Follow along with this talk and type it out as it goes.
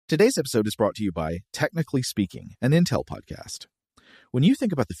Today's episode is brought to you by Technically Speaking, an Intel podcast. When you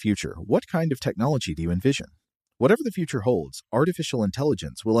think about the future, what kind of technology do you envision? Whatever the future holds, artificial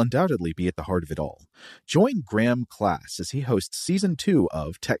intelligence will undoubtedly be at the heart of it all. Join Graham Class as he hosts Season 2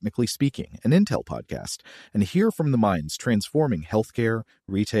 of Technically Speaking, an Intel podcast, and hear from the minds transforming healthcare,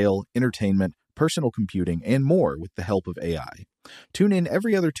 retail, entertainment, personal computing, and more with the help of AI. Tune in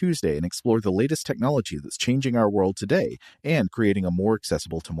every other Tuesday and explore the latest technology that's changing our world today and creating a more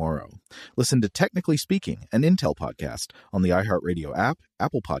accessible tomorrow. Listen to Technically Speaking, an Intel podcast on the iHeartRadio app,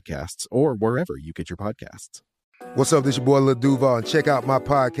 Apple Podcasts, or wherever you get your podcasts. What's up, this your boy Lil Duval, and check out my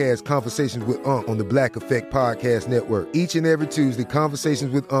podcast, Conversations with Unc, on the Black Effect Podcast Network. Each and every Tuesday,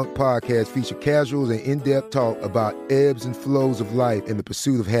 Conversations with Unc podcast feature casuals and in-depth talk about ebbs and flows of life and the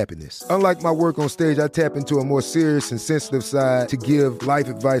pursuit of happiness. Unlike my work on stage, I tap into a more serious and sensitive side to give life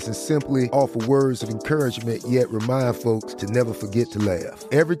advice and simply offer words of encouragement, yet remind folks to never forget to laugh.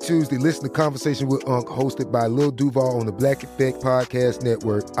 Every Tuesday, listen to Conversations with Unc, hosted by Lil Duval on the Black Effect Podcast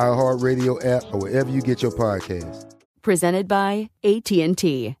Network, iHeartRadio app, or wherever you get your podcasts. Presented by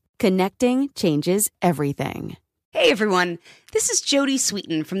AT&T. Connecting changes everything. Hey everyone, this is Jodie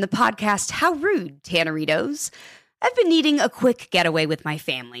Sweetin from the podcast How Rude, Tanneritos. I've been needing a quick getaway with my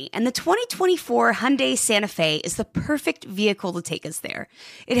family, and the 2024 Hyundai Santa Fe is the perfect vehicle to take us there.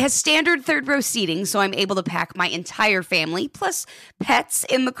 It has standard third-row seating, so I'm able to pack my entire family, plus pets,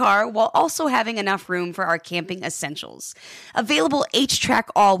 in the car, while also having enough room for our camping essentials. Available H-Track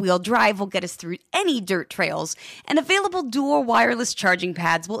all-wheel drive will get us through any dirt trails, and available dual wireless charging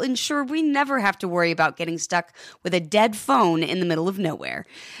pads will ensure we never have to worry about getting stuck with a dead phone in the middle of nowhere.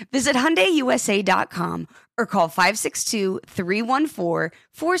 Visit HyundaiUSA.com or call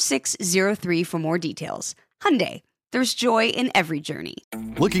 562-314-4603 for more details. Hyundai, there's joy in every journey.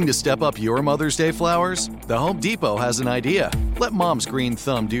 Looking to step up your Mother's Day flowers? The Home Depot has an idea. Let Mom's green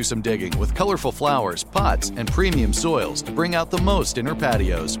thumb do some digging with colorful flowers, pots, and premium soils to bring out the most in her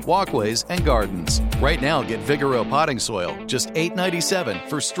patios, walkways, and gardens. Right now, get Vigoro potting soil, just $8.97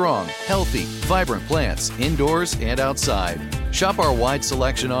 for strong, healthy, vibrant plants indoors and outside. Shop our wide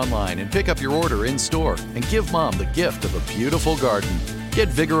selection online and pick up your order in-store and give Mom the gift of a beautiful garden. Get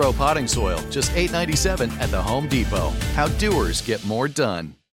Vigoro potting soil, just $8.97 at the Home Depot. How doers get more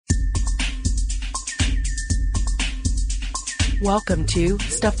done. Welcome to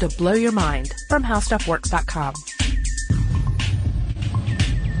Stuff to Blow Your Mind from HowStuffWorks.com.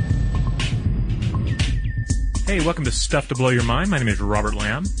 Hey, welcome to Stuff to Blow Your Mind. My name is Robert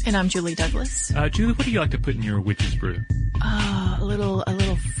Lamb. And I'm Julie Douglas. Julie, what do you like to put in your witch's brew? A little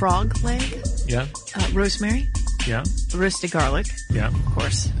frog leg. Yeah. Rosemary. Yeah. Roasted garlic. Yeah. Of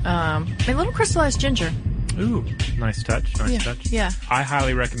course. A little crystallized ginger. Ooh, nice touch. Nice touch. Yeah. I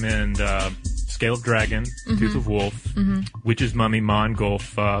highly recommend Scale of Dragon, Tooth of Wolf, Witch's Mummy, Mon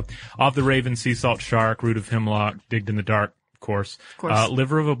Gulf, Of the Raven, Sea Salt Shark, Root of Hemlock, Digged in the Dark, of course.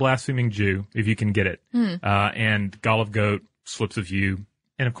 Liver of a Blaspheming Jew, if you can get it, and Gall of Goat, Slips of Yew.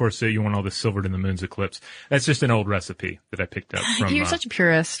 And, of course, you want all this Silvered in the Moon's Eclipse. That's just an old recipe that I picked up from... You're such a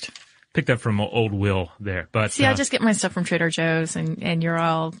purist. Picked up from old Will there. But see, I just get my stuff from Trader Joe's, and you're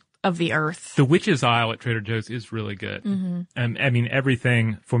all of the earth. The Witch's Isle at Trader Joe's is really good. I mean,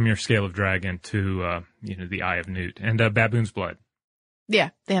 everything from your Scale of Dragon to, the Eye of Newt and Baboon's Blood.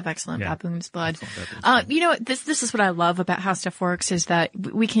 Yeah, they have excellent baboon's blood. This is what I love about How Stuff Works is that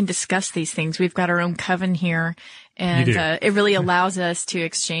we can discuss these things. We've got our own coven here, and it really allows us to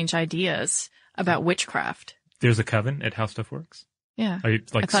exchange ideas about witchcraft. There's a coven at How Stuff Works? Yeah. Are you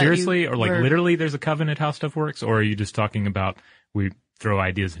seriously or literally there's a coven at How Stuff Works, or are you just talking about we throw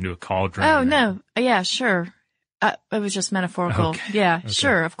ideas into a cauldron? Oh, no. Yeah, sure. It was just metaphorical. Okay. Yeah, okay.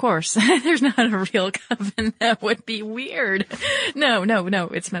 Sure, of course. There's not a real coven. That would be weird. No,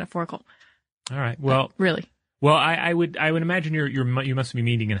 it's metaphorical. All right. Well, really. Well, I would imagine you must be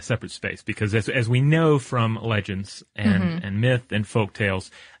meeting in a separate space because as we know from legends and myth and folk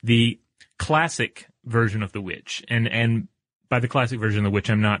tales, the classic version of the witch, and by the classic version of the witch,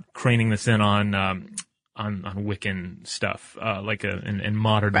 I'm not craning this in on Wiccan stuff, and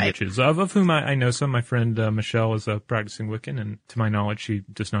modern witches, of whom I know some. My friend Michelle is a practicing Wiccan, and to my knowledge, she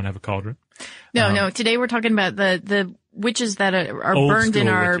does not have a cauldron. No. Today we're talking about the witches that are burned in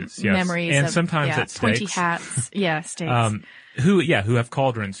our memories, and sometimes at pointy stakes. hats, stakes. Who have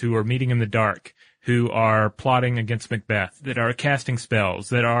cauldrons, who are meeting in the dark, who are plotting against Macbeth, that are casting spells,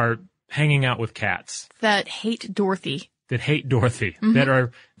 that are hanging out with cats, that hate Dorothy. That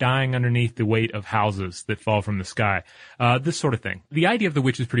are dying underneath the weight of houses that fall from the sky. This sort of thing. The idea of the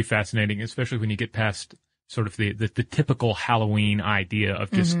witch is pretty fascinating, especially when you get past sort of the typical Halloween idea of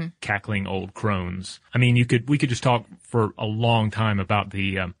just cackling old crones. I mean, we could just talk for a long time about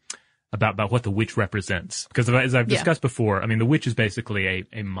the about what the witch represents. Because as I've discussed before, I mean, the witch is basically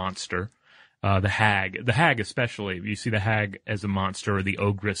a monster. The hag especially, you see the hag as a monster, or the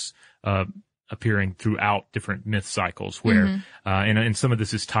ogress, appearing throughout different myth cycles where, and some of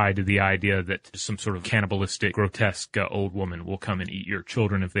this is tied to the idea that some sort of cannibalistic, grotesque old woman will come and eat your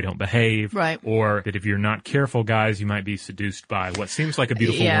children if they don't behave. Right. Or that if you're not careful, guys, you might be seduced by what seems like a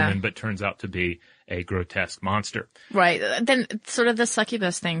beautiful woman, but turns out to be a grotesque monster. Right. Then sort of the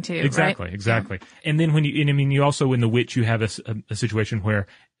succubus thing too. Exactly. Right? Exactly. Yeah. And then you also, in the witch, you have a situation where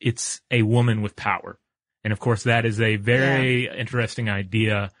it's a woman with power. And of course, that is a very interesting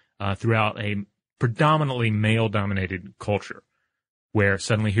idea throughout a predominantly male-dominated culture, where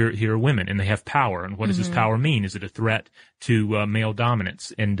suddenly here are women and they have power. And what does this power mean? Is it a threat to male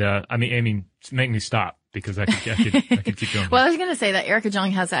dominance? And I mean, make me stop, because I could keep going. Well, I was going to say that Erica Jong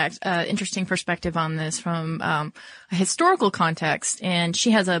has an interesting perspective on this from a historical context, and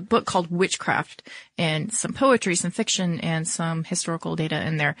she has a book called Witchcraft, and some poetry, some fiction, and some historical data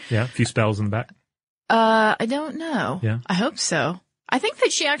in there. Yeah, a few spells in the back. I don't know. Yeah. I hope so. I think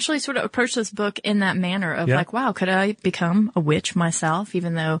that she actually sort of approached this book in that manner of like, wow, could I become a witch myself,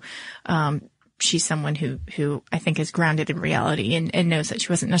 even though she's someone who I think is grounded in reality and knows that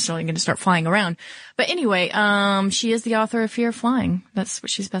she wasn't necessarily going to start flying around. But anyway, she is the author of Fear of Flying. That's what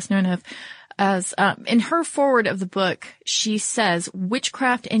she's best known of as. In her foreword of the book, she says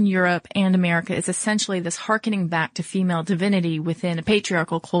witchcraft in Europe and America is essentially this hearkening back to female divinity within a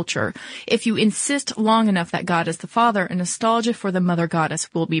patriarchal culture. If you insist long enough that God is the father, a nostalgia for the mother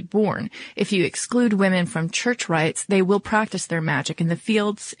goddess will be born. If you exclude women from church rites, they will practice their magic in the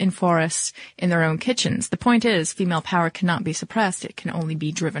fields, in forests, in their own kitchens. The point is, female power cannot be suppressed. It can only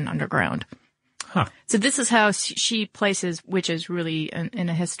be driven underground. Huh. So this is how she places witches really in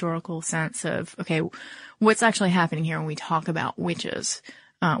a historical sense of, okay, what's actually happening here when we talk about witches,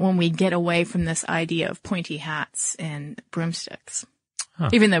 when we get away from this idea of pointy hats and broomsticks.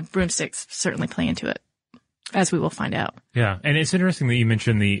 Huh. Even though broomsticks certainly play into it, as we will find out. Yeah, and it's interesting that you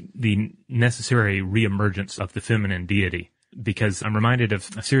mentioned the necessary reemergence of the feminine deity, because I'm reminded of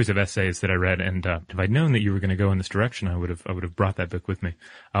a series of essays that I read, and if I'd known that you were going to go in this direction, I would have brought that book with me.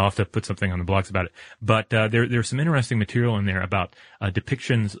 I'll have to put something on the blogs about it. But there's some interesting material in there about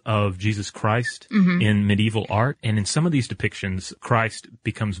depictions of Jesus Christ in medieval art, and in some of these depictions, Christ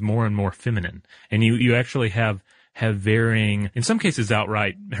becomes more and more feminine, and you actually have varying, in some cases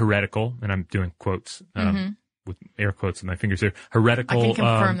outright heretical, and I'm doing quotes. With air quotes in my fingers here, heretical I can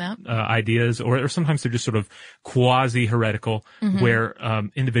confirm that. Ideas, or sometimes they're just sort of quasi-heretical, where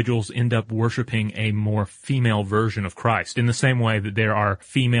individuals end up worshiping a more female version of Christ, in the same way that there are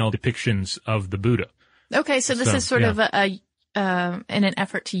female depictions of the Buddha. Okay, so this is sort of in an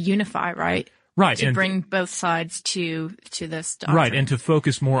effort to unify, right? Right. To bring both sides to this doctrine. Right, and to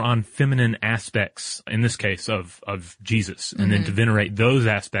focus more on feminine aspects, in this case, of Jesus, and then to venerate those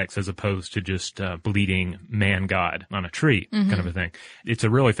aspects as opposed to just bleeding man-god on a tree kind of a thing. It's a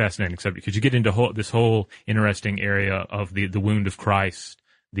really fascinating subject, because you get into this whole interesting area of the wound of Christ,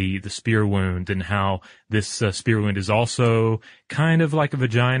 the spear wound, and how this spear wound is also kind of like a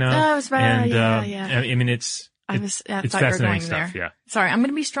vagina. Oh, it's right. And, yeah. I mean, it's fascinating stuff, yeah. Sorry, I'm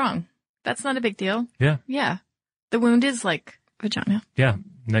going to be strong. That's not a big deal. Yeah. Yeah. The wound is like vagina. Yeah.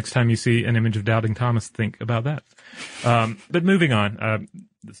 Next time you see an image of Doubting Thomas, think about that. But moving on,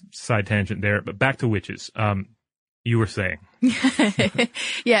 side tangent there, but back to witches. You were saying.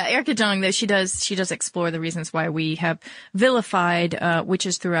 Yeah, Erica Jong, though, she does explore the reasons why we have vilified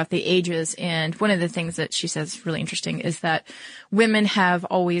witches throughout the ages. And one of the things that she says is really interesting is that women have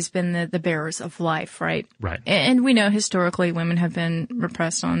always been the bearers of life, right? Right. And we know historically women have been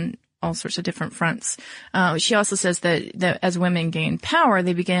repressed on all sorts of different fronts. She also says that as women gain power,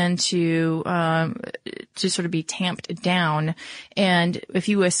 they begin to sort of be tamped down. And if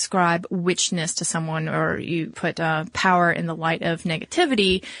you ascribe witchness to someone, or you put power in the light of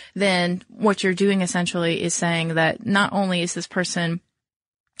negativity, then what you're doing essentially is saying that not only is this person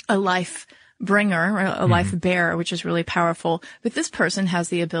a life bringer, or a life bearer, which is really powerful, but this person has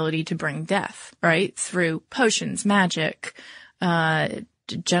the ability to bring death, right? Through potions, magic,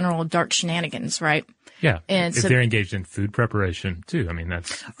 general dark shenanigans, right? Yeah. And if they're engaged in food preparation too, I mean,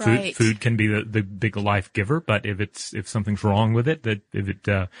 that's right. Food can be the big life giver, but if something's wrong with it, that if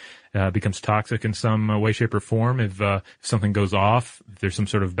it becomes toxic in some way, shape, or form, if something goes off, if there's some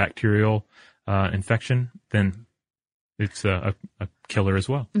sort of bacterial infection, then it's a killer as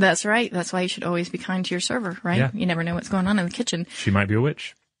well. That's right. That's why you should always be kind to your server, right? Yeah. You never know what's going on in the kitchen. She might be a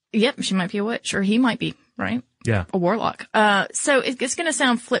witch. Yep, she might be a witch, or he might be, right? Yeah. A warlock. So it's going to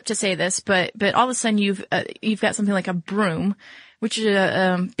sound flip to say this, but all of a sudden you've got something like a broom, which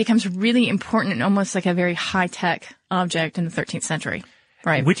becomes really important and almost like a very high-tech object in the 13th century.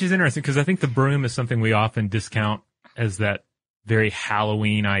 Right. Which is interesting because I think the broom is something we often discount as that very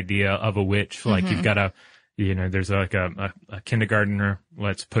Halloween idea of a witch. Like you've got there's like a kindergartner,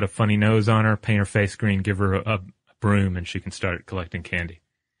 let's put a funny nose on her, paint her face green, give her a broom, and she can start collecting candy.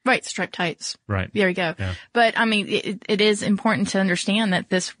 Right, striped tights. Right. There you go. Yeah. But I mean, it is important to understand that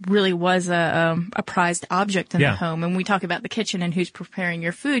this really was a prized object in the home. And we talk about the kitchen and who's preparing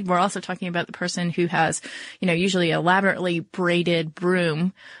your food. We're also talking about the person who has, usually elaborately braided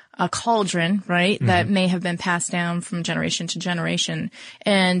broom, a cauldron, right, that may have been passed down from generation to generation.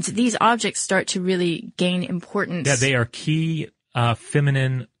 And these objects start to really gain importance. Yeah, they are key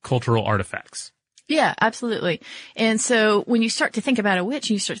feminine cultural artifacts. Yeah, absolutely. And so when you start to think about a witch,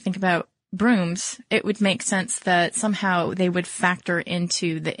 you start to think about brooms, it would make sense that somehow they would factor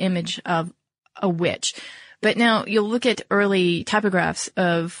into the image of a witch. But now you'll look at early typographs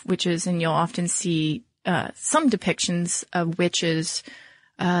of witches and you'll often see some depictions of witches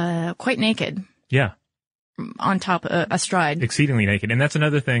quite naked. Yeah. On top, astride. Exceedingly naked. And that's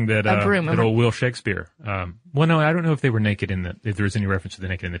another thing that old Will Shakespeare, well, no, I don't know if they were naked if there was any reference to the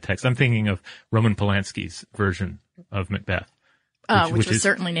naked in the text. I'm thinking of Roman Polanski's version of Macbeth. Which was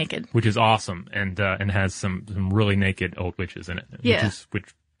certainly naked. Which is awesome and has some really naked old witches in it. Yeah.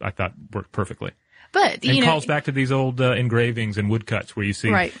 Which I thought worked perfectly. But, and calls back to these old engravings and woodcuts where you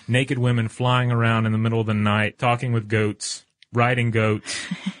see naked women flying around in the middle of the night, talking with goats, riding goats,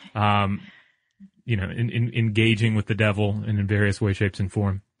 engaging with the devil in various ways, shapes, and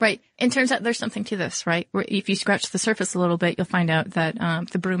form. Right. And turns out there's something to this, right? Where if you scratch the surface a little bit, you'll find out that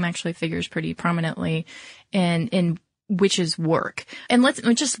the broom actually figures pretty prominently in witches' work. And let's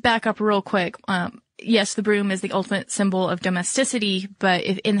just back up real quick. Yes, the broom is the ultimate symbol of domesticity, but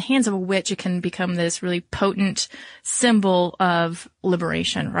in the hands of a witch, it can become this really potent symbol of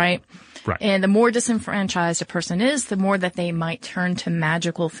liberation, right? Right. And the more disenfranchised a person is, the more that they might turn to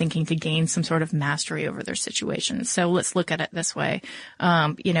magical thinking to gain some sort of mastery over their situation. So let's look at it this way.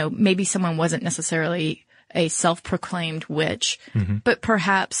 Maybe someone wasn't necessarily a self-proclaimed witch, but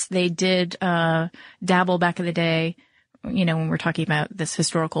perhaps they did dabble back in the day, when we're talking about this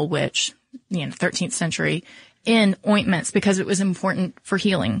historical witch, 13th century, in ointments because it was important for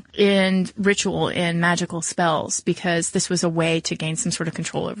healing, in ritual and magical spells because this was a way to gain some sort of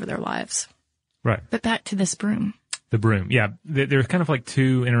control over their lives. Right. But back to this broom. The broom. Yeah. There's kind of like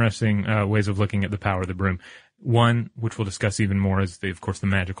two interesting ways of looking at the power of the broom. One, which we'll discuss even more, is of course the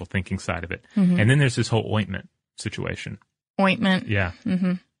magical thinking side of it. And then there's this whole ointment situation. Ointment. Yeah.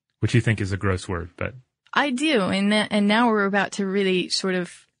 Which you think is a gross word, but. I do. And now we're about to really sort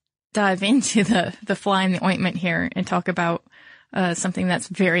of dive into the fly in the ointment here and talk about something that's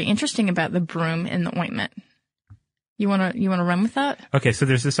very interesting about the broom and the ointment. You want to run with that? Okay, so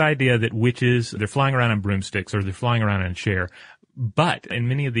there's this idea that witches, they're flying around on broomsticks or they're flying around in a chair. But in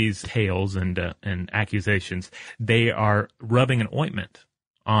many of these tales and accusations, they are rubbing an ointment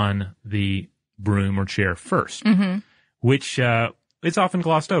on the broom or chair first, which it's often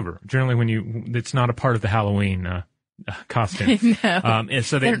glossed over. Generally, it's not a part of the Halloween costume. No. And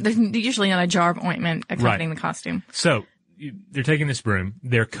so there's usually not a jar of ointment accompanying the costume. So they're taking this broom,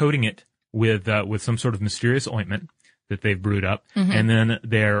 they're coating it with some sort of mysterious ointment that they've brewed up, and then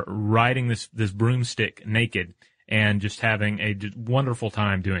they're riding this broomstick naked and just having a wonderful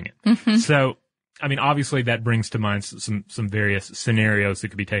time doing it. So, I mean, obviously that brings to mind some various scenarios that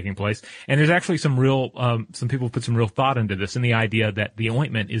could be taking place. And there's actually some people put some real thought into this, and the idea that the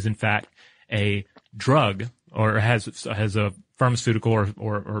ointment is in fact a drug or has a pharmaceutical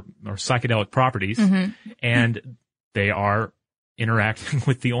or psychedelic properties, and they are interacting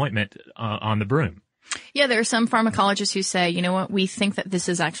with the ointment on the broom. Yeah, there are some pharmacologists who say, you know what, we think that this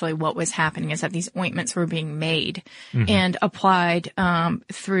is actually what was happening, is that these ointments were being made and applied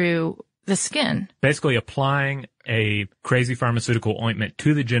through the skin. Basically applying a crazy pharmaceutical ointment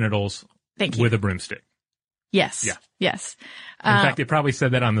to the genitals with a broomstick. Yes. Yeah. Yes. In fact, they probably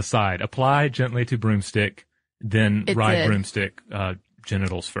said that on the side. Apply gently to broomstick, then ride broomstick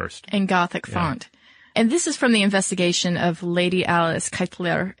genitals first. In Gothic font. And this is from the investigation of Lady Alice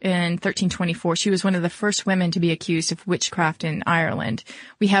Keitler in 1324. She was one of the first women to be accused of witchcraft in Ireland.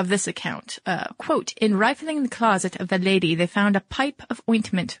 We have this account. Quote, in rifling the closet of the lady, they found a pipe of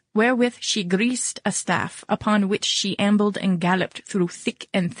ointment wherewith she greased a staff, upon which she ambled and galloped through thick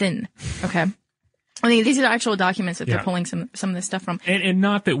and thin. Okay. I mean, these are actual documents that they're pulling some of this stuff from. And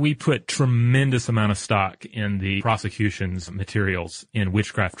not that we put tremendous amount of stock in the prosecution's materials in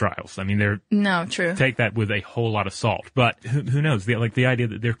witchcraft trials. I mean, No, true. Take that with a whole lot of salt. But who knows? The idea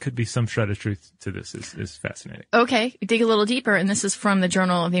that there could be some shred of truth to this is fascinating. Okay, dig a little deeper, and this is from the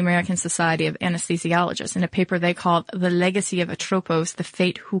Journal of the American Society of Anesthesiologists in a paper they called The Legacy of Atropos, The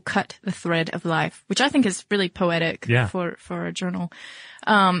Fate Who Cut the Thread of Life, which I think is really poetic for a journal.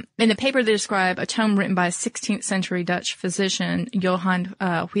 In the paper, they describe a tome written by a 16th century Dutch physician, Johann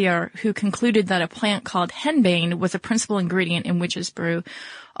Huer, who concluded that a plant called henbane was a principal ingredient in witch's brew,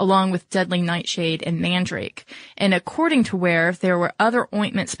 along with deadly nightshade and mandrake. And according to Huer, there were other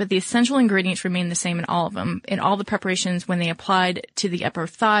ointments, but the essential ingredients remained the same in all of them. In all the preparations, when they applied to the upper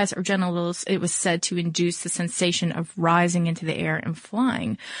thighs or genitals, it was said to induce the sensation of rising into the air and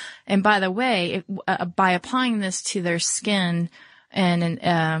flying. And by the way, by applying this to their skin,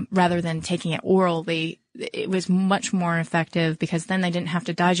 and rather than taking it orally, it was much more effective because then they didn't have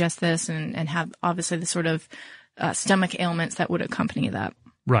to digest this and have obviously the sort of stomach ailments that would accompany that.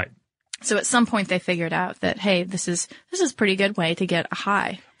 Right. So at some point they figured out that, hey, this is a pretty good way to get a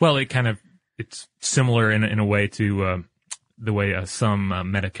high. Well, it's similar in a way to the way some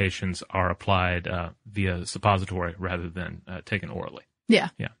medications are applied via suppository rather than taken orally. Yeah.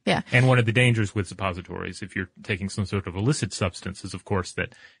 And one of the dangers with suppositories, if you're taking some sort of illicit substance, is of course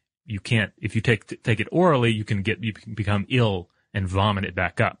that you can't, if you take it orally, you can become ill and vomit it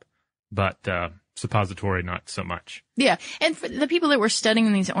back up. But suppository, not so much. Yeah. And for the people that were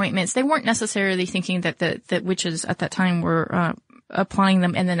studying these ointments, they weren't necessarily thinking that witches at that time were applying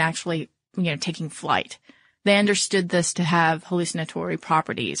them and then actually, taking flight. They understood this to have hallucinatory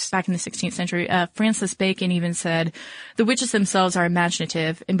properties. Back in the 16th century, Francis Bacon even said, the witches themselves are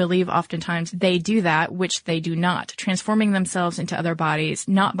imaginative and believe oftentimes they do that which they do not, transforming themselves into other bodies,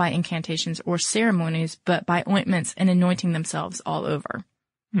 not by incantations or ceremonies, but by ointments and anointing themselves all over.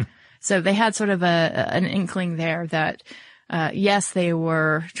 So they had sort of an inkling there that, yes, they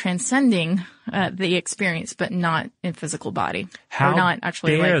were transcending the experience, but not in physical body. How not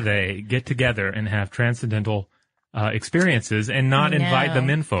actually dare they get together and have transcendental experiences and not invite the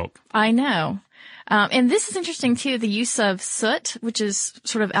menfolk? I know. And this is interesting, too. The use of soot, which is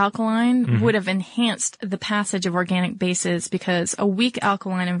sort of alkaline, would have enhanced the passage of organic bases because a weak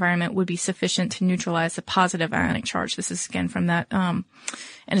alkaline environment would be sufficient to neutralize the positive ionic charge. This is, again, from that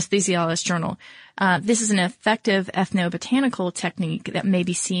anesthesiologist journal. This is an effective ethnobotanical technique that may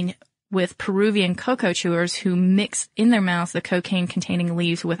be seen with Peruvian cocoa chewers who mix in their mouths the cocaine-containing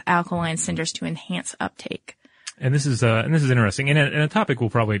leaves with alkaline cinders to enhance uptake. And this is interesting, and a topic we'll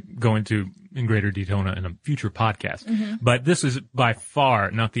probably go into in greater detail in a future podcast. But this is by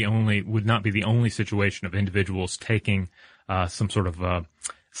far would not be the only situation of individuals taking some sort of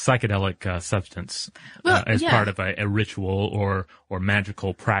psychedelic substance as part of a ritual or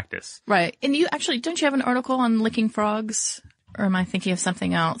magical practice. Right. And don't you have an article on licking frogs? Or am I thinking of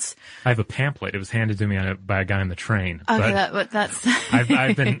something else? I have a pamphlet. It was handed to me by a guy on the train. Okay, but that's. I've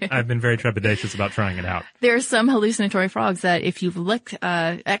been very trepidatious about trying it out. There are some hallucinatory frogs that if you've licked,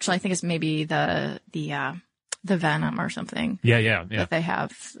 actually I think it's maybe the venom or something. Yeah. That they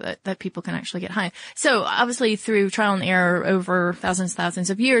have that people can actually get high. So obviously through trial and error over thousands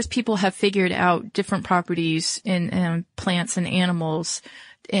of years, people have figured out different properties in plants and animals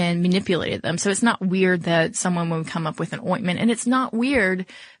and manipulated them. So it's not weird that someone would come up with an ointment. And it's not weird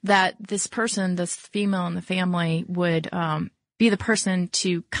that this person, this female in the family, would be the person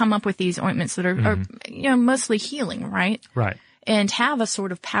to come up with these ointments that are mostly healing, right? Right. And have a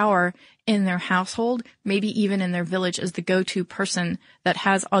sort of power in their household, maybe even in their village, as the go-to person that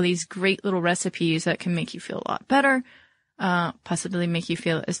has all these great little recipes that can make you feel a lot better, possibly make you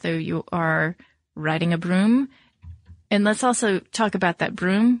feel as though you are riding a broom. And let's also talk about that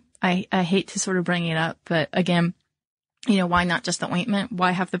broom. I hate to sort of bring it up, but again, why not just the ointment?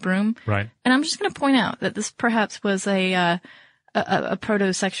 Why have the broom? Right. And I'm just going to point out that this perhaps was a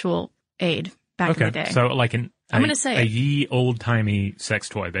proto-sexual aid back in the day. So like I'm going to say a ye old-timey sex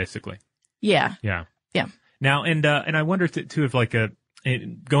toy, basically. Yeah. Now, and I wonder too if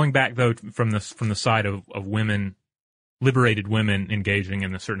going back though from the side of women, liberated women engaging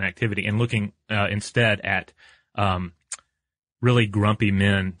in a certain activity and looking instead at really grumpy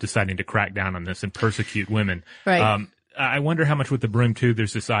men deciding to crack down on this and persecute women. Right. I wonder how much with the broom too,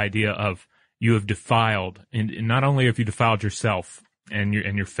 there's this idea of you have defiled, and not only have you defiled yourself and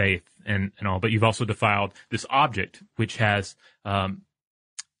your faith and all, but you've also defiled this object which has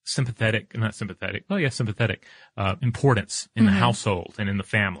sympathetic importance in the household and in the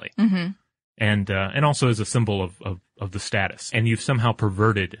family. and also as a symbol of the status. And you've somehow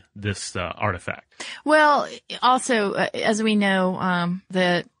perverted this artifact. Well, also, as we know,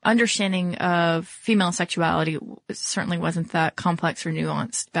 the understanding of female sexuality certainly wasn't that complex or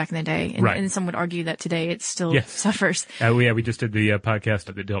nuanced back in the day. And, right. And some would argue that today it still suffers. We just did the podcast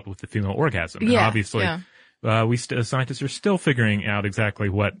that dealt with the female orgasm. And obviously, scientists are still figuring out exactly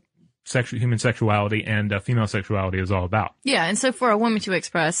what human sexuality and female sexuality is all about. Yeah, and so for a woman to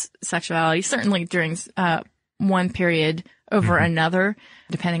express sexuality, certainly during one period over another,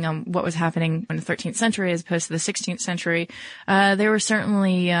 depending on what was happening in the 13th century as opposed to the 16th century, there were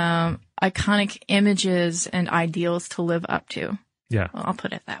certainly iconic images and ideals to live up to. Yeah. Well, I'll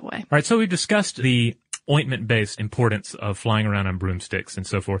put it that way. All right, so we've discussed the ointment-based importance of flying around on broomsticks and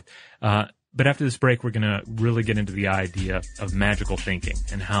so forth. But after this break, we're going to really get into the idea of magical thinking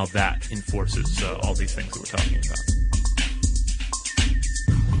and how that enforces all these things that we're talking about.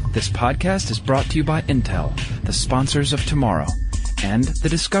 This podcast is brought to you by Intel, the sponsors of tomorrow, and the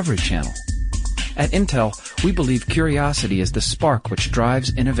Discovery Channel. At Intel, we believe curiosity is the spark which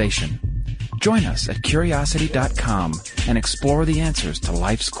drives innovation. Join us at curiosity.com and explore the answers to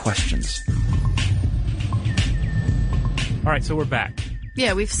life's questions. All right, so we're back.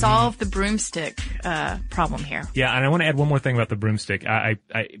 Yeah, we've solved the broomstick problem here. Yeah, and I want to add one more thing about the broomstick. I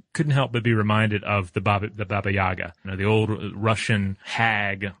couldn't help but be reminded of the Baba Yaga, the old Russian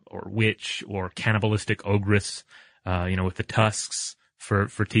hag or witch or cannibalistic ogress, with the tusks for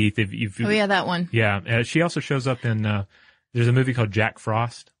teeth. That one. Yeah, she also shows up in there's a movie called Jack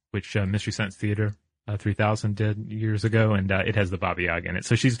Frost, which Mystery Science Theater 3000 did years ago, and it has the Baba Yaga in it.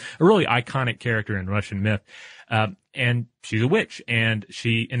 So she's a really iconic character in Russian myth. And she's a witch, and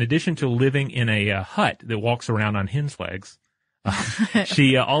she, in addition to living in a hut that walks around on hen's legs,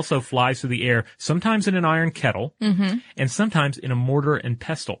 she also flies through the air, sometimes in an iron kettle, and sometimes in a mortar and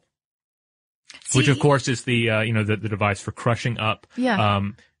pestle, which of course is the device for crushing up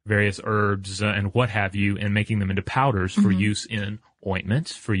various herbs and what have you, and making them into powders for use in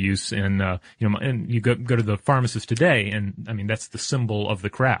ointments, for use in and you go to the pharmacist today, and I mean that's the symbol of the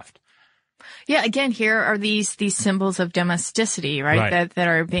craft. Yeah, again, here are these symbols of domesticity, right? That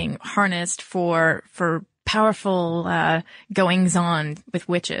are being harnessed for powerful goings on with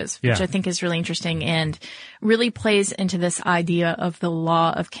witches, which I think is really interesting and really plays into this idea of the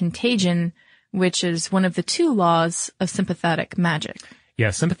law of contagion, which is one of the two laws of sympathetic magic. Yeah,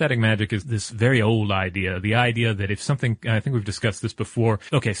 sympathetic magic is this very old idea, the idea that if something, I think we've discussed this before.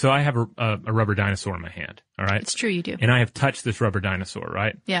 Okay, so I have a rubber dinosaur in my hand, all right? It's true, you do. And I have touched this rubber dinosaur,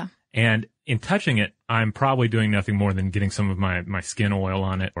 right? Yeah. And in touching it, I'm probably doing nothing more than getting some of my skin oil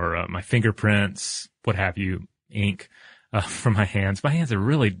on it or my fingerprints, what have you, ink from my hands. My hands are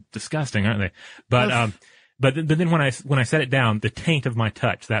really disgusting, aren't they? But then when I set it down, the taint of my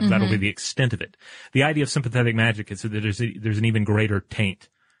touch, that'll be the extent of it. The idea of sympathetic magic is that there's an even greater taint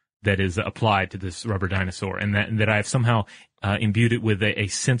that is applied to this rubber dinosaur, and that I have somehow imbued it with a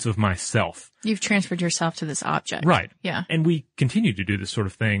sense of myself. You've transferred yourself to this object. Right. Yeah. And we continue to do this sort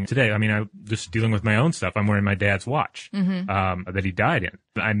of thing today. I mean, I'm just dealing with my own stuff. I'm wearing my dad's watch that he died in.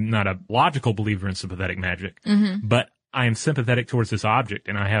 I'm not a logical believer in sympathetic magic, but I am sympathetic towards this object,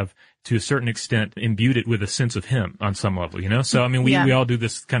 and I have, to a certain extent, imbued it with a sense of him on some level, So, I mean, we all do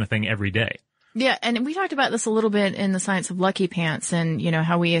this kind of thing every day. Yeah, and we talked about this a little bit in the Science of Lucky Pants, and,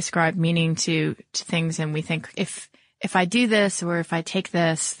 how we ascribe meaning to things, and we think if I do this or if I take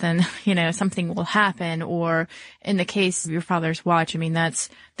this, then, something will happen. Or in the case of your father's watch, I mean, that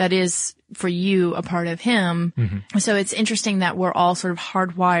is for you a part of him. So it's interesting that we're all sort of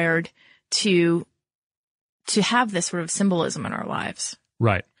hardwired to have this sort of symbolism in our lives.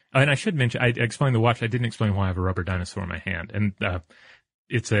 Right. And I should mention, I explained the watch. I didn't explain why I have a rubber dinosaur in my hand. And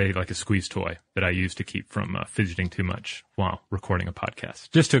it's like a squeeze toy that I use to keep from fidgeting too much while recording a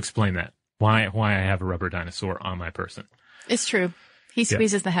podcast. Just to explain that, why I have a rubber dinosaur on my person. It's true. He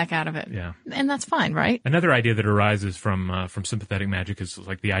squeezes the heck out of it. Yeah. And that's fine, right? Another idea that arises from sympathetic magic is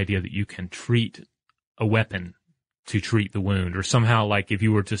like the idea that you can treat a weapon to treat the wound, or somehow, like if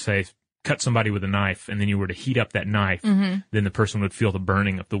you were to say, cut somebody with a knife, and then you were to heat up that knife, then the person would feel the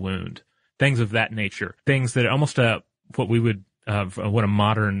burning of the wound. Things of that nature. Things that almost what a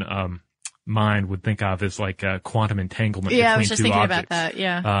modern mind would think of as like quantum entanglement between two objects. Yeah, I was just thinking about that,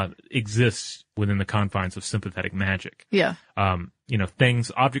 yeah. Exists within the confines of sympathetic magic. Yeah.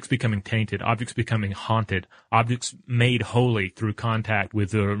 Objects becoming tainted, objects becoming haunted, objects made holy through contact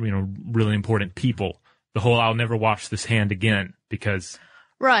with, really important people. The whole, I'll never wash this hand again because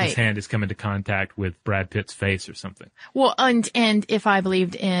Right. His hand has come into contact with Brad Pitt's face or something. Well, and if I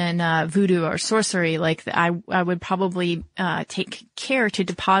believed in voodoo or sorcery, like I would probably take care to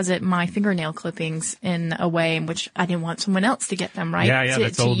deposit my fingernail clippings in a way in which I didn't want someone else to get them, right? Yeah,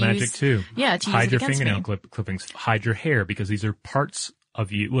 that's old magic too. Yeah, to hide use it your fingernail clippings, hide your hair, because these are parts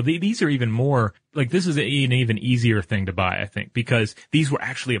of you. Well, these are even more, like, this is an even easier thing to buy, I think, because these were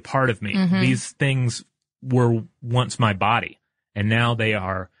actually a part of me. Mm-hmm. These things were once my body, and now they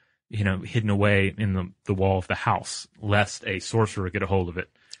are, hidden away in the wall of the house, lest a sorcerer get a hold of it.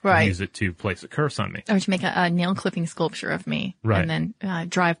 Right. And use it to place a curse on me. Or to make a nail clipping sculpture of me. Right. And then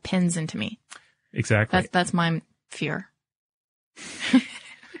drive pins into me. Exactly. That's my fear.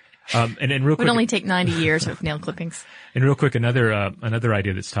 And real quick, it would only take 90 years of nail clippings. And real quick, another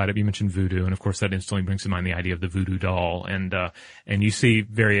idea that's tied up. You mentioned voodoo, and of course that instantly brings to mind the idea of the voodoo doll. And you see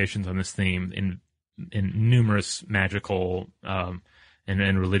variations on this theme in numerous magical,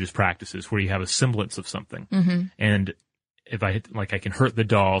 and religious practices where you have a semblance of something. Mm-hmm. And if I can hurt the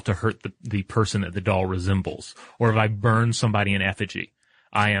doll to hurt the person that the doll resembles, or if I burn somebody in effigy,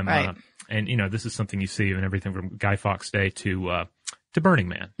 I am, right. And this is something you see in everything from Guy Fawkes Day to Burning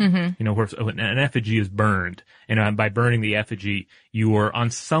Man. Mm-hmm. Where an effigy is burned, and by burning the effigy, you are on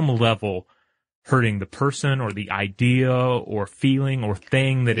some level hurting the person or the idea or feeling or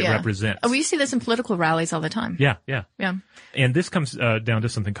thing that it represents. Oh, we see this in political rallies all the time. Yeah. And this comes down to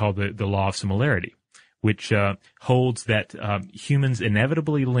something called the law of similarity, which holds that humans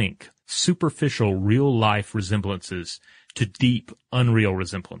inevitably link superficial real-life resemblances to deep, unreal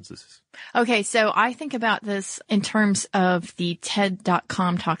resemblances. Okay, so I think about this in terms of the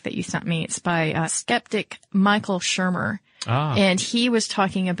TED.com talk that you sent me. It's by skeptic Michael Shermer. And he was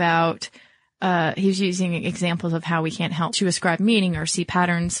talking about, he was using examples of how we can't help to ascribe meaning or see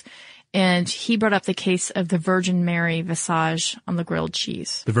patterns. And he brought up the case of the Virgin Mary visage on the grilled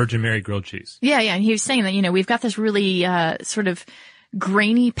cheese. The Virgin Mary grilled cheese. Yeah. And he was saying that, we've got this really sort of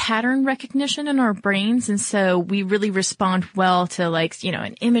grainy pattern recognition in our brains. And so we really respond well to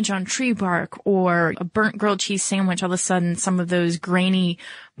an image on tree bark or a burnt grilled cheese sandwich. All of a sudden, some of those grainy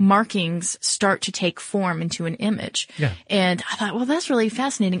markings start to take form into an image. Yeah. And I thought, well, that's really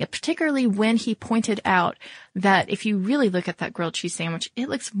fascinating, particularly when he pointed out that if you really look at that grilled cheese sandwich, it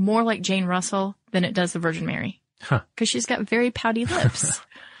looks more like Jane Russell than it does the Virgin Mary. Huh. Because she's got very pouty lips.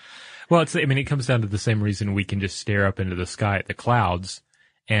 Well, it comes down to the same reason we can just stare up into the sky at the clouds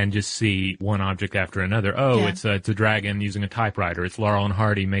and just see one object after another. Oh, yeah. It's a dragon using a typewriter. It's Laurel and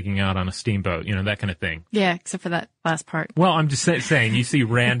Hardy making out on a steamboat, that kind of thing. Yeah, except for that last part. Well, I'm just saying, you see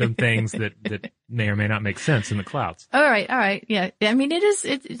random things that may or may not make sense in the clouds. All right. Yeah.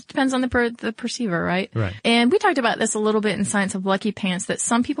 It depends on the perceiver, right? Right. And we talked about this a little bit in Science of Lucky Pants, that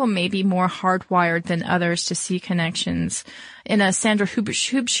some people may be more hardwired than others to see connections. In a Sandra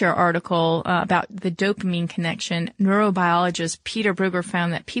Hubscher article about the dopamine connection, neurobiologist Peter Brugger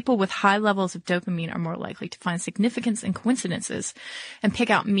found that people with high levels of dopamine are more likely to find significance in coincidences and pick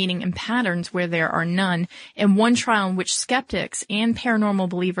out meaning and patterns where there are none. In one trial in which skeptics and paranormal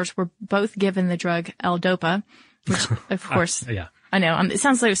believers were both given the drug L-Dopa, which, of course, yeah. I know, it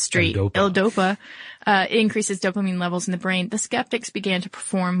sounds like a street. L-Dopa. It increases dopamine levels in the brain. The skeptics began to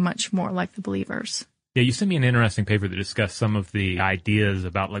perform much more like the believers. Yeah, you sent me an interesting paper that discussed some of the ideas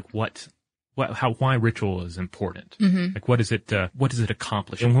about why ritual is important. Mm-hmm. What does it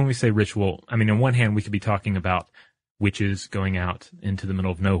accomplish? And when we say ritual, on one hand, we could be talking about witches going out into the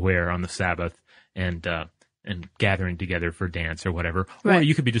middle of nowhere on the Sabbath and gathering together for dance or whatever. Right. Or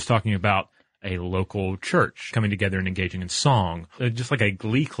you could be just talking about a local church coming together and engaging in song, just like a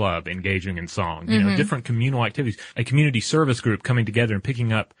glee club engaging in song, different communal activities, a community service group coming together and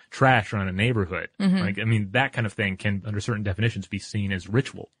picking up trash around a neighborhood. Mm-hmm. That kind of thing can, under certain definitions, be seen as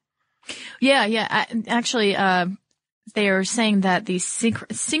ritual. Yeah. Actually, they are saying that these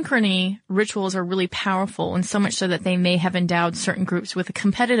synchrony rituals are really powerful, and so much so that they may have endowed certain groups with a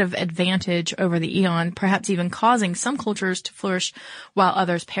competitive advantage over the eon, perhaps even causing some cultures to flourish while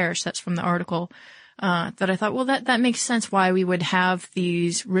others perish. That's from the article. That I thought, well, that makes sense why we would have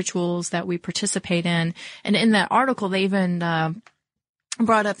these rituals that we participate in. And in that article, they even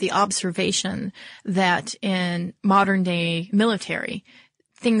brought up the observation that in modern day military,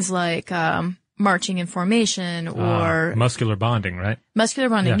 things like marching in formation or muscular bonding, right? Muscular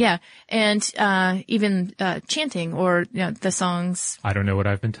bonding, yeah. And even chanting or the songs. I don't know what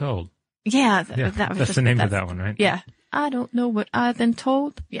I've been told. Yeah, that's the name of that one, right? Yeah. I don't know what I've been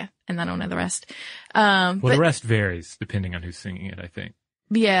told. Yeah, and I don't know the rest. Well, the rest varies depending on who's singing it, I think.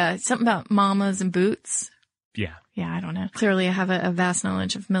 Yeah, something about mamas and boots. Yeah. Yeah, I don't know. Clearly, I have a vast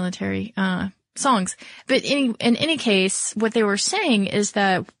knowledge of military songs. But in any case, what they were saying is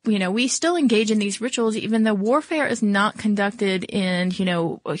that, we still engage in these rituals, even though warfare is not conducted in,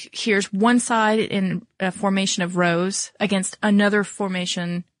 here's one side in a formation of rows against another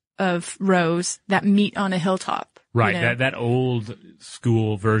formation of rows that meet on a hilltop. Right. That old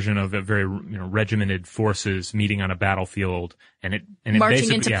school version of a very, regimented forces meeting on a battlefield and it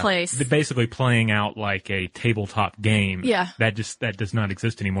marching into place. Basically playing out like a tabletop game. Yeah. That does not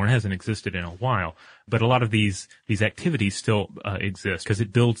exist anymore. It hasn't existed in a while. But a lot of these activities still exist because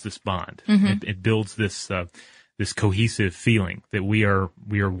it builds this bond. Mm-hmm. It builds this cohesive feeling that we are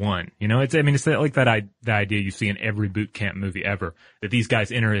one. It's like the idea you see in every boot camp movie ever, that these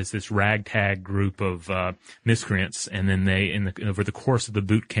guys enter as this ragtag group of miscreants, and then over the course of the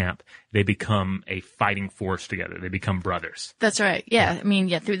boot camp, they become a fighting force together. They become brothers. That's right. Yeah.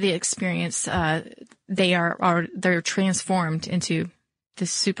 Through the experience, they're transformed into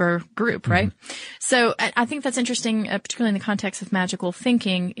this super group, right? Mm-hmm. So I think that's interesting, particularly in the context of magical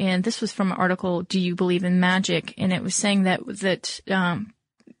thinking. And this was from an article, Do You Believe in Magic? And it was saying that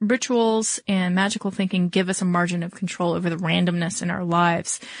rituals and magical thinking give us a margin of control over the randomness in our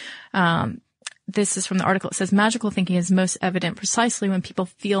lives. This is from the article. It says, magical thinking is most evident precisely when people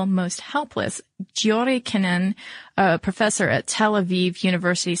feel most helpless. Giori Kenen, a professor at Tel Aviv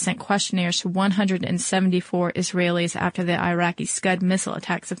University, sent questionnaires to 174 Israelis after the Iraqi Scud missile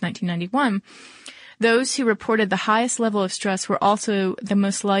attacks of 1991. Those who reported the highest level of stress were also the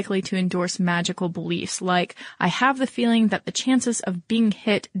most likely to endorse magical beliefs, like, I have the feeling that the chances of being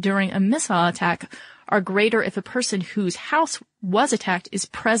hit during a missile attack are greater if a person whose house was attacked is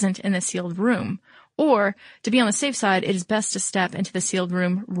present in the sealed room. Or, to be on the safe side, it is best to step into the sealed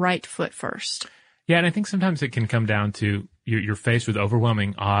room right foot first. Yeah, and I think sometimes it can come down to you're faced with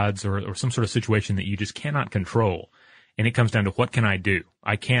overwhelming odds or some sort of situation that you just cannot control. And it comes down to, what can I do?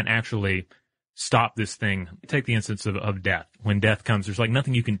 I can't actually stop this thing. Take the instance of death. When death comes, there's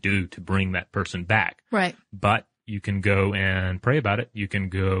nothing you can do to bring that person back. Right. But you can go and pray about it. You can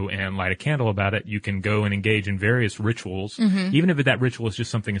go and light a candle about it. You can go and engage in various rituals, even if that ritual is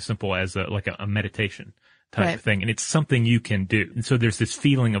just something as simple as a meditation type of thing. And it's something you can do. And so there's this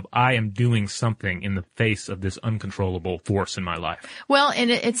feeling of, I am doing something in the face of this uncontrollable force in my life. Well,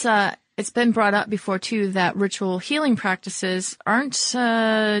 and it's been brought up before too that ritual healing practices aren't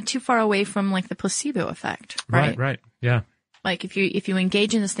too far away from the placebo effect, right? Right. Yeah. Like if you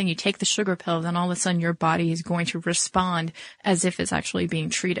engage in this thing, you take the sugar pill, then all of a sudden your body is going to respond as if it's actually being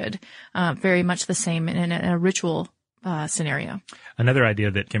treated. Very much the same in a ritual scenario. Another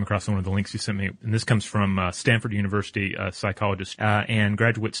idea that came across on one of the links you sent me, and this comes from Stanford University psychologist and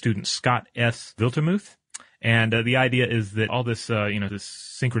graduate student Scott S. Wiltermuth. And the idea is that all this,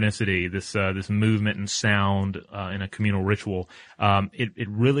 this synchronicity, this movement and sound in a communal ritual, it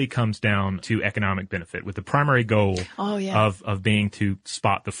really comes down to economic benefit, with the primary goal of being to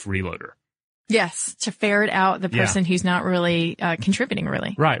spot the freeloader. Yes, to ferret out the person who's not really contributing,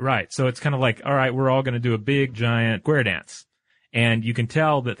 really. Right. So it's kind of like, all right, we're all going to do a big, giant square dance. And you can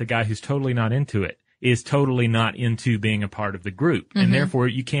tell that the guy who's totally not into it is totally not into being a part of the group. Mm-hmm. And therefore,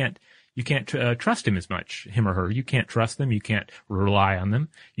 you can't trust him as much, him or her. You can't trust them. You can't rely on them.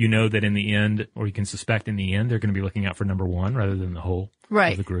 You know that in the end, or you can suspect in the end, they're going to be looking out for number one rather than the whole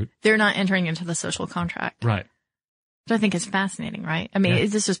of the group. They're not entering into the social contract. Right. Which I think is fascinating, right? I mean,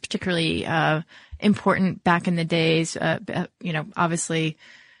 this was particularly important back in the days, obviously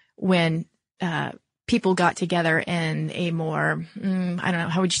when people got together in a more, I don't know,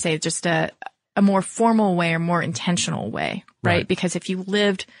 how would you say it, just a more formal way or more intentional way, right? Because if you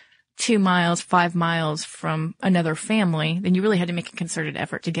lived 2 miles, 5 miles from another family, then you really had to make a concerted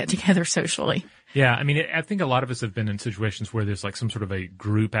effort to get together socially. Yeah. I mean, I think a lot of us have been in situations where there's some sort of a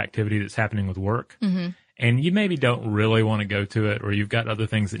group activity that's happening with work. Mm-hmm. And you maybe don't really want to go to it, or you've got other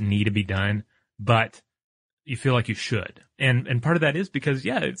things that need to be done, but you feel like you should. And part of that is because,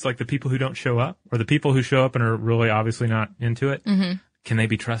 it's like the people who don't show up, or the people who show up and are really obviously not into it. Mm-hmm. Can they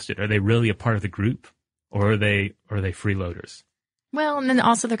be trusted? Are they really a part of the group, or are they freeloaders? Well, and then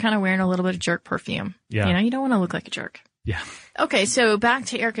also they're kind of wearing a little bit of jerk perfume. Yeah. You don't want to look like a jerk. Yeah. Okay, so back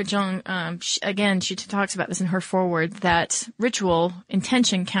to Erica Jong. She talks about this in her foreword, that ritual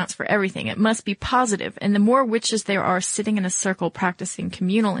intention counts for everything. It must be positive, and the more witches there are sitting in a circle practicing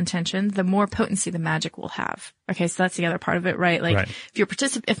communal intention, the more potency the magic will have. Okay, so that's the other part of it, right?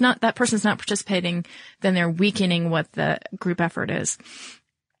 If that person's not participating, then they're weakening what the group effort is.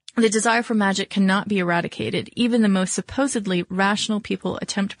 The desire for magic cannot be eradicated. Even the most supposedly rational people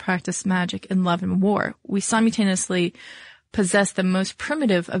attempt to practice magic in love and war. We simultaneously possess the most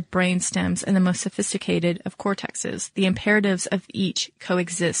primitive of brain stems and the most sophisticated of cortexes. The imperatives of each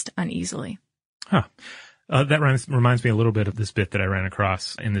coexist uneasily. Huh. That reminds me a little bit of this bit that I ran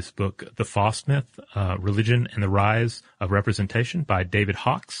across in this book, The Faust Myth, Religion and the Rise of Representation by David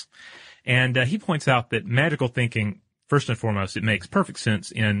Hawkes. And he points out that magical thinking, first and foremost, it makes perfect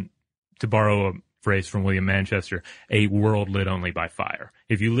sense to borrow a phrase from William Manchester, a world lit only by fire.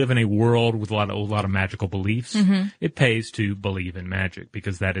 If you live in a world with a lot of magical beliefs, it pays to believe in magic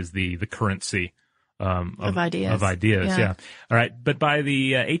because that is the currency of ideas. Yeah. All right. But by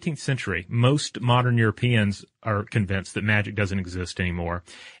the 18th century, most modern Europeans are convinced that magic doesn't exist anymore.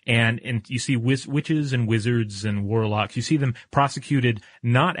 And you see witches and wizards and warlocks, you see them prosecuted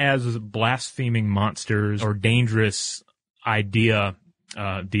not as blaspheming monsters or dangerous idea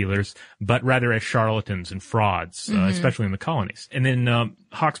dealers, but rather as charlatans and frauds, especially in the colonies. And then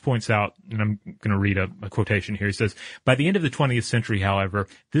Hawkes points out, and I'm going to read a quotation here. He says, by the end of the 20th century, however,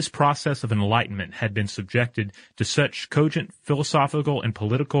 this process of enlightenment had been subjected to such cogent philosophical and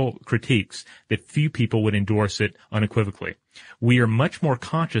political critiques that few people would endorse it unequivocally. We are much more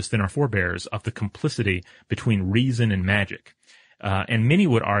conscious than our forebears of the complicity between reason and magic. And many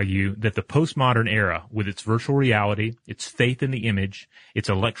would argue that the postmodern era, with its virtual reality, its faith in the image, its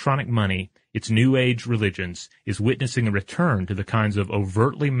electronic money, its new age religions, is witnessing a return to the kinds of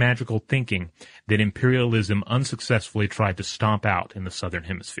overtly magical thinking that imperialism unsuccessfully tried to stomp out in the Southern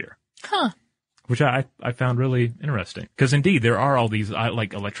Hemisphere. Huh. Which I found really interesting. Because indeed, there are all these,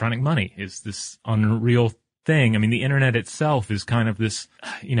 like electronic money is this unreal thing. I mean, the internet itself is kind of this,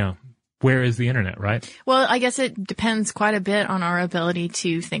 where is the internet, right? Well, I guess it depends quite a bit on our ability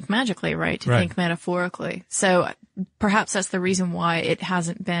to think magically, right? To think metaphorically. So perhaps that's the reason why it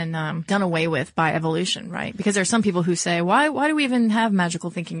hasn't been done away with by evolution, right? Because there are some people who say, why do we even have magical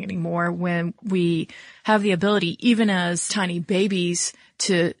thinking anymore when we have the ability, even as tiny babies,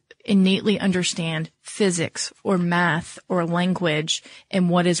 to innately understand physics or math or language and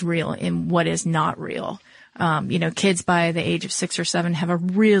what is real and what is not real. Kids by the age of 6 or 7 have a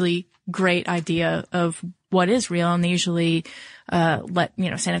really great idea of what is real, and they usually let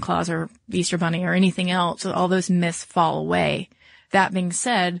Santa Claus or Easter Bunny or anything else, all those myths fall away. That being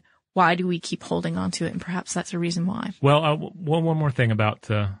said, why do we keep holding on to it? And perhaps that's a reason why. Well, one more thing about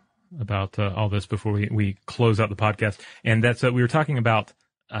all this before we close out the podcast, and that's we were talking about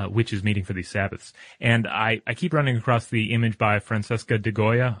witches meeting for these Sabbaths. And I keep running across the image by Francesca de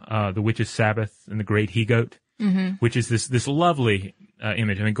Goya, The Witch's Sabbath and the Great He-Goat, which is this lovely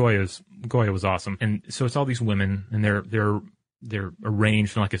image. I mean, Goya was awesome. And so it's all these women, and they're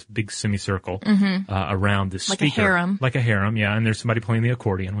arranged in like a big semicircle around this speaker. Like a harem, yeah. And there's somebody playing the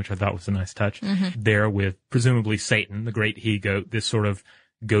accordion, which I thought was a nice touch. There with presumably Satan, the Great He-Goat, this sort of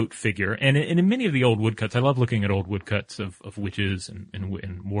goat figure. And in many of the old woodcuts, I love looking at old woodcuts of witches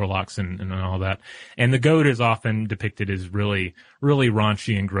and warlocks and all that. And the goat is often depicted as really, really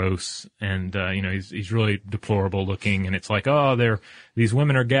raunchy and gross. And, he's really deplorable looking. And it's like, these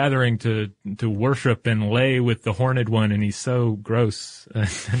women are gathering to worship and lay with the horned one. And he's so gross and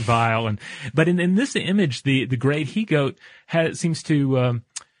vile. But in this image, the great he-goat seems to,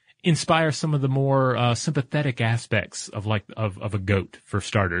 inspire some of the more sympathetic aspects of a goat, for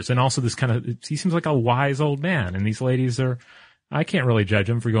starters, and also this kind of, he seems like a wise old man, and these ladies I can't really judge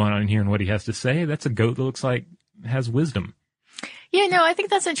him for going on here and what he has to say. That's a goat that looks like has wisdom. Yeah, no, I think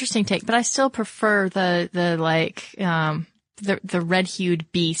that's an interesting take, but I still prefer the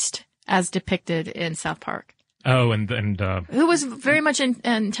red-hued beast as depicted in South Park. Oh, and who was very much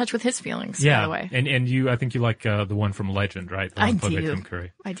in touch with his feelings, by the way. And you, I think you like the one from Legend, right? I do. Tim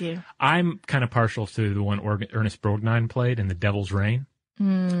Curry. I do. I'm kind of partial to the one Ernest Borgnine played in The Devil's Reign,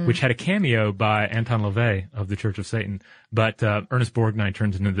 which had a cameo by Anton LaVey of the Church of Satan. But Ernest Borgnine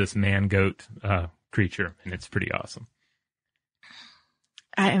turns into this man-goat creature, and it's pretty awesome.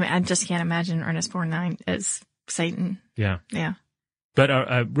 I just can't imagine Ernest Borgnine as Satan. Yeah. Yeah. But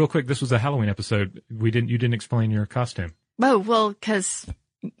real quick, this was a Halloween episode. You didn't explain your costume. Oh, well, because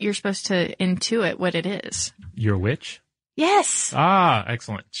you're supposed to intuit what it is. You're a witch? Yes. Ah,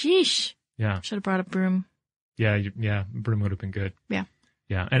 excellent. Sheesh. Yeah. Should have brought a broom. Yeah, broom would have been good. Yeah.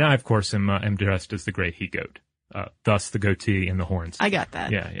 Yeah, and I, of course, am dressed as the Great He-Goat. Thus the goatee and the horns. I got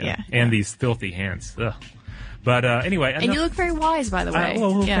that. Yeah. And these filthy hands. Ugh. But anyway. And you look very wise, by the way.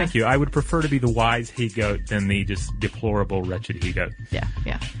 Well, thank you. I would prefer to be the wise he-goat than the just deplorable, wretched he-goat.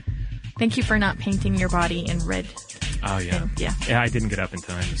 Yeah. Thank you for not painting your body in red. Oh, yeah. Yeah, I didn't get up in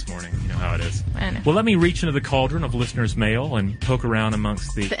time this morning. You know how it is. I know. Well, let me reach into the cauldron of listeners' mail and poke around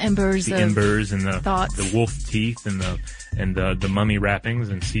amongst the embers and the thoughts. The wolf teeth and the mummy wrappings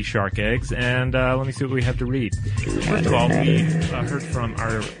and sea shark eggs. And let me see what we have to read. First of all, we heard from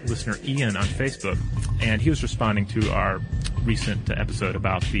our listener Ian on Facebook, and he was responding to our recent episode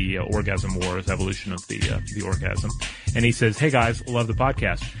about the orgasm wars, evolution of the orgasm. And he says, "Hey guys, love the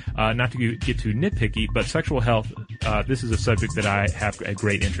podcast. Not to get too nitpicky, but sexual health, this is a subject that I have a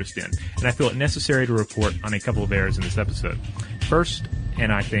great interest in. And I feel it necessary to report on a couple of errors in this episode. First,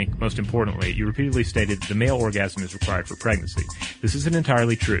 and I think most importantly, you repeatedly stated the male orgasm is required for pregnancy. This isn't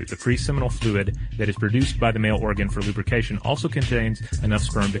entirely true. The pre-seminal fluid that is produced by the male organ for lubrication also contains enough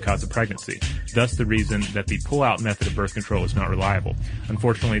sperm to cause a pregnancy. Thus the reason that the pull-out method of birth control is not reliable.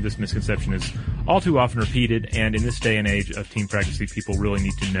 Unfortunately, this misconception is all too often repeated, and in this day and age of teen pregnancy, people really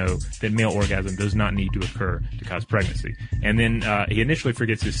need to know that male orgasm does not need to occur to cause pregnancy." And then he initially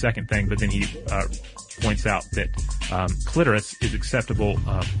forgets his second thing, but then he points out that clitoris is acceptable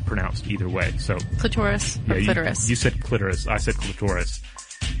pronounced either way. So clitoris or clitoris? You said clitoris. I said clitoris.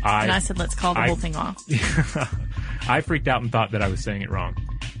 And I said let's call the whole thing off. I freaked out and thought that I was saying it wrong,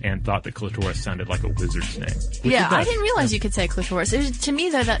 and thought that clitoris sounded like a wizard's name. Yeah, I didn't realize you could say clitoris. To me,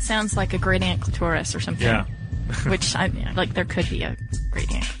 though, that sounds like a great aunt clitoris or something. Yeah. Which, there could be a great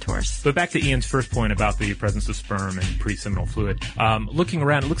aunt clitoris. But back to Ian's first point about the presence of sperm and pre-seminal fluid. Looking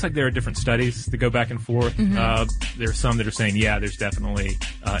around, it looks like there are different studies that go back and forth. Mm-hmm. There are some that are saying, yeah, there's definitely,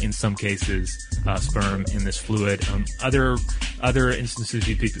 in some cases, sperm in this fluid. Other instances,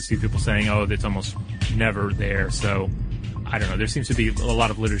 you see people saying, oh, it's almost never there. So, I don't know. There seems to be a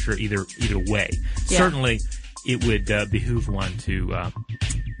lot of literature either way. Yeah. Certainly, it would behoove one to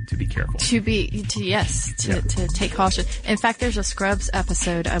be careful. To take caution. In fact, there's a Scrubs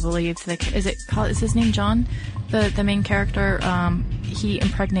episode, I believe. Is his name John? The main character, he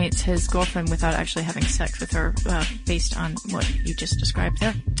impregnates his girlfriend without actually having sex with her, based on what you just described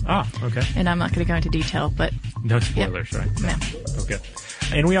there. Ah, okay. And I'm not going to go into detail, but no spoilers, right? No. Okay.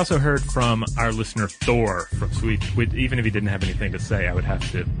 And we also heard from our listener Thor from Sweden. Even if he didn't have anything to say, I would have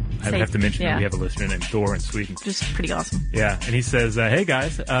to mention that we have a listener named Thor in Sweden. Just pretty awesome. Yeah, and he says, "Hey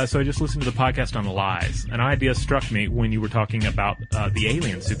guys, so I just listened to the podcast on lies. An idea struck me when you were talking about the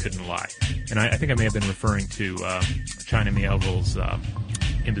aliens who couldn't lie, and I think I may have been referring to China Miéville's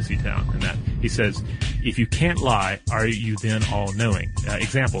Embassy Town, and that he says, if you can't lie, are you then all knowing?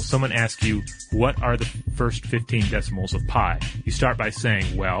 Example: someone asks you, what are the first 15 decimals of pi? You start by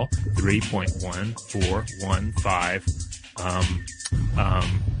saying, well,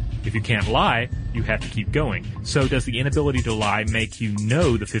 3.1415. If you can't lie, you have to keep going. So does the inability to lie make you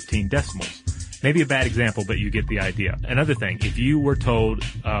know the 15 decimals? Maybe a bad example, but you get the idea. Another thing, if you were told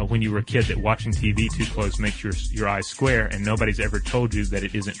when you were a kid that watching TV too close makes your eyes square and nobody's ever told you that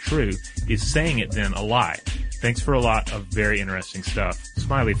it isn't true, is saying it then a lie? Thanks for a lot of very interesting stuff.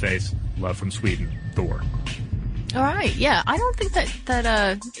 Smiley face. Love from Sweden. Thor. All right. Yeah. I don't think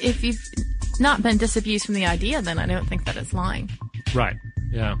that if you've not been disabused from the idea, then I don't think that it's lying. Right.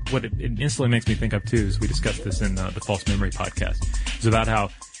 Yeah. What it instantly makes me think of, too, is we discussed this in the False Memory podcast. It's about how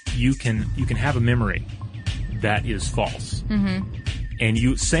you can have a memory that is false. Mm-hmm. And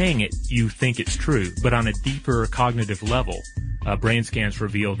you saying it, you think it's true. But on a deeper cognitive level, brain scans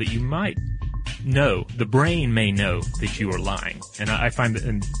reveal that you might know, the brain may know that you are lying. And I find that,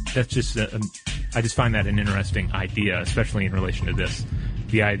 and that's just, I just find that an interesting idea, especially in relation to this.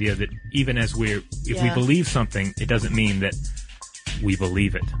 The idea that even as we believe something, it doesn't mean that we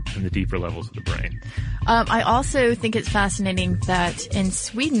believe it in the deeper levels of the brain. I also think it's fascinating that in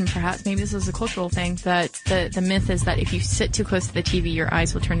Sweden, perhaps, maybe this is a cultural thing, that the myth is that if you sit too close to the TV, your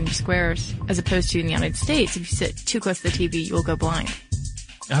eyes will turn into squares, as opposed to in the United States, if you sit too close to the TV, you will go blind.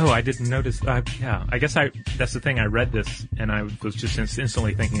 Oh, I didn't notice. Yeah, I guess that's the thing. I read this and I was just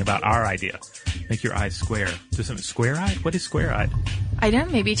instantly thinking about our idea. Make your eyes square. Just square-eyed? What is square-eyed? I don't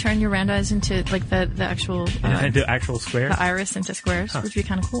know. Maybe turn your round eyes into like the actual into actual squares. The iris into squares, which would be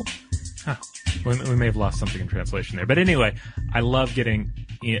kind of cool. Huh. We may have lost something in translation there, but anyway, I love getting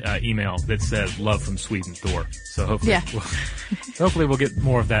email that says "Love from Sweden, Thor." So hopefully we'll get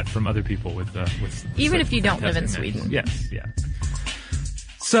more of that from other people with even if you don't live in Sweden. Yes, yeah.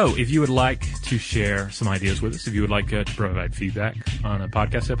 So, if you would like to share some ideas with us, if you would like to provide feedback on a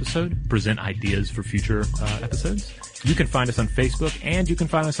podcast episode, present ideas for future episodes, you can find us on Facebook and you can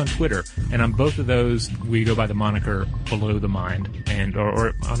find us on Twitter. And on both of those, we go by the moniker Below the Mind. And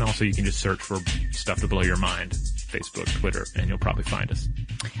also you can just search for Stuff to Blow Your Mind, Facebook, Twitter, and you'll probably find us.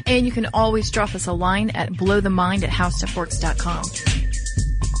 And you can always drop us a line at blowthemind@howstuffworks.com.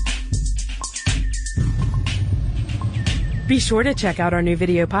 Be sure to check out our new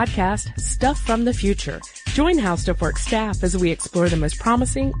video podcast, Stuff from the Future. Join How Stuff Works staff as we explore the most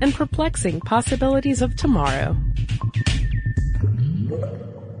promising and perplexing possibilities of tomorrow.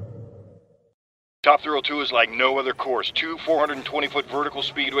 Top Thrill 2 is like no other course. 2 420-foot vertical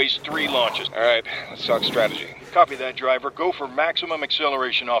speedways, 3 launches. All right, let's talk strategy. Copy that, driver. Go for maximum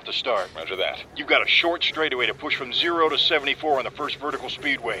acceleration off the start. Roger that. You've got a short straightaway to push from 0 to 74 on the first vertical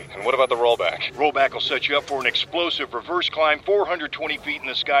speedway. And what about the rollback? Rollback will set you up for an explosive reverse climb 420 feet in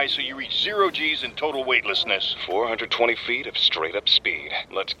the sky so you reach 0 G's in total weightlessness. 420 feet of straight-up speed.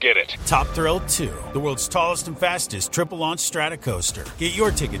 Let's get it. Top Thrill 2, the world's tallest and fastest triple-launch Stratocoaster. Get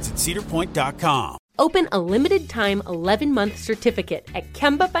your tickets at cedarpoint.com. Open a limited-time 11-month certificate at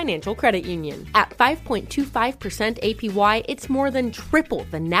Kemba Financial Credit Union. At 5.25% APY, it's more than triple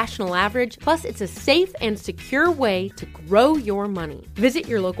the national average, plus it's a safe and secure way to grow your money. Visit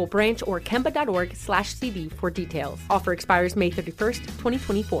your local branch or kemba.org/CD for details. Offer expires May 31st,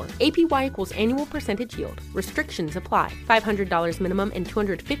 2024. APY equals annual percentage yield. Restrictions apply. $500 minimum and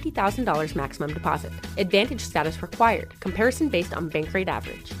 $250,000 maximum deposit. Advantage status required. Comparison based on bank rate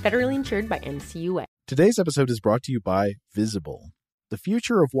average. Federally insured by NCUA. Today's episode is brought to you by Visible. The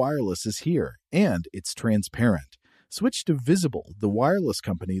future of wireless is here, and it's transparent. Switch to Visible, the wireless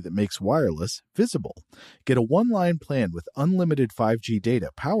company that makes wireless visible. Get a one-line plan with unlimited 5G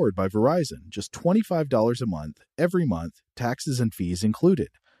data powered by Verizon, just $25 a month, every month, taxes and fees included.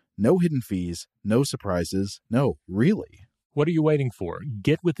 No hidden fees, no surprises, no, really. What are you waiting for?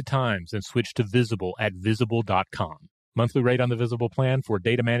 Get with the times and switch to Visible at Visible.com. Monthly rate on the Visible plan for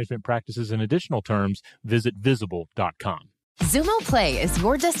data management practices and additional terms, visit Visible.com. Xumo Play is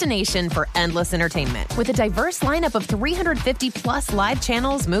your destination for endless entertainment. With a diverse lineup of 350-plus live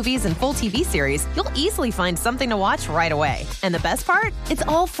channels, movies, and full TV series, you'll easily find something to watch right away. And the best part? It's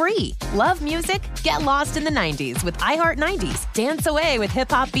all free. Love music? Get lost in the 90s with iHeart 90s, dance away with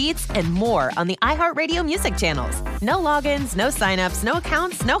hip-hop beats, and more on the iHeartRadio music channels. No logins, no signups, no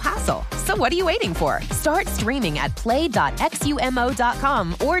accounts, no hassle. So what are you waiting for? Start streaming at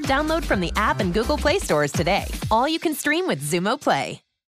play.xumo.com or download from the app and Google Play stores today. All you can stream with Xumo Play.